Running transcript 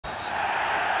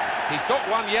He's got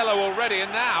one yellow already,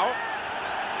 and now...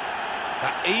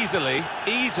 That easily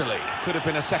could have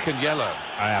been a second yellow.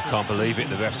 I can't believe it.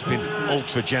 The ref's been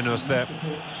ultra generous there.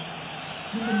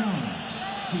 Number 9,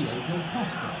 Diego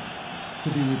Costa, to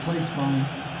be replaced by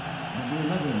number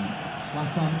 11,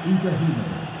 Zlatan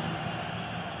Ibrahimovic.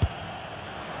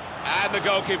 And the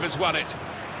goalkeeper's won it.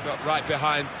 Got right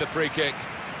behind the free kick.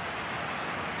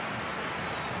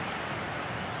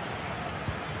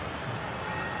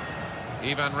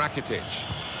 Ivan Rakitic.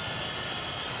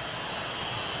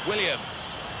 Williams.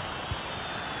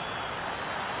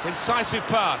 Incisive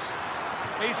pass.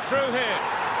 He's through here.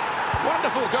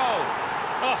 Wonderful goal.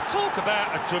 Oh, talk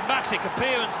about a dramatic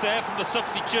appearance there from the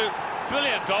substitute.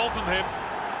 Brilliant goal from him.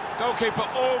 Goalkeeper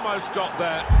almost got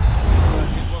there.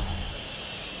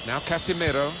 Now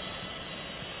Casemiro.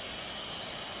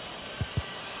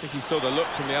 I think he saw the look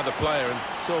from the other player and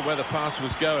saw where the pass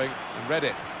was going and read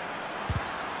it.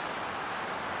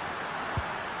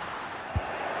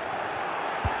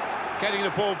 Getting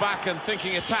the ball back and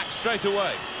thinking attack straight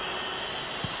away.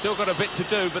 Still got a bit to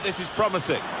do, but this is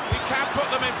promising. He can put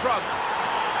them in front.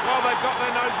 Well, they've got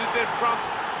their noses in front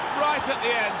right at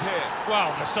the end here. Well,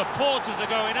 the supporters are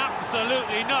going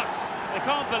absolutely nuts. They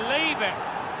can't believe it.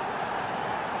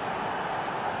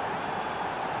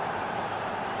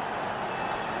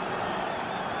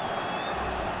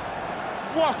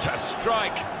 What a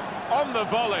strike on the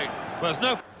volley. Well, there's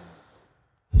no...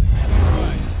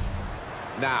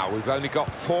 Now, we've only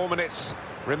got 4 minutes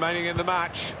remaining in the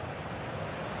match.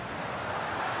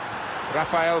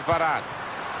 Rafael Varane.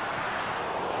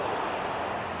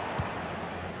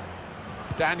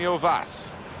 Daniel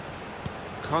Vaz.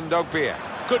 Kondogbia.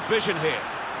 Good vision here.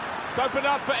 It's opened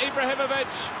up for Ibrahimovic.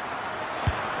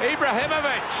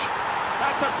 Ibrahimovic!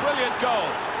 That's a brilliant goal.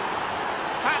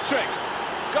 Hat-trick.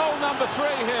 Goal number 3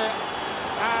 here.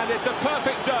 And it's a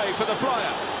perfect day for the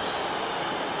player.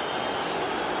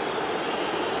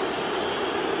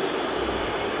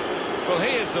 Well,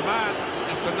 he is the man.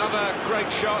 It's another great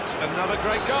shot, another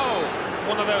great goal.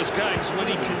 One of those games when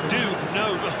he can do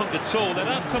no wrong at all. They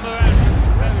don't come around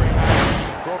very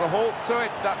hard. Brought a halt to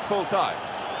it, that's full time.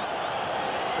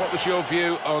 What was your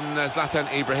view on Zlatan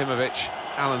Ibrahimovic,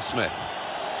 Alan Smith?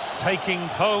 Taking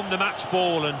home the match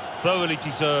ball and thoroughly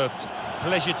deserved.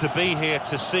 Pleasure to be here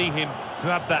to see him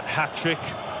grab that hat-trick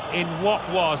in what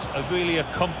was a really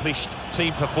accomplished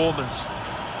team performance.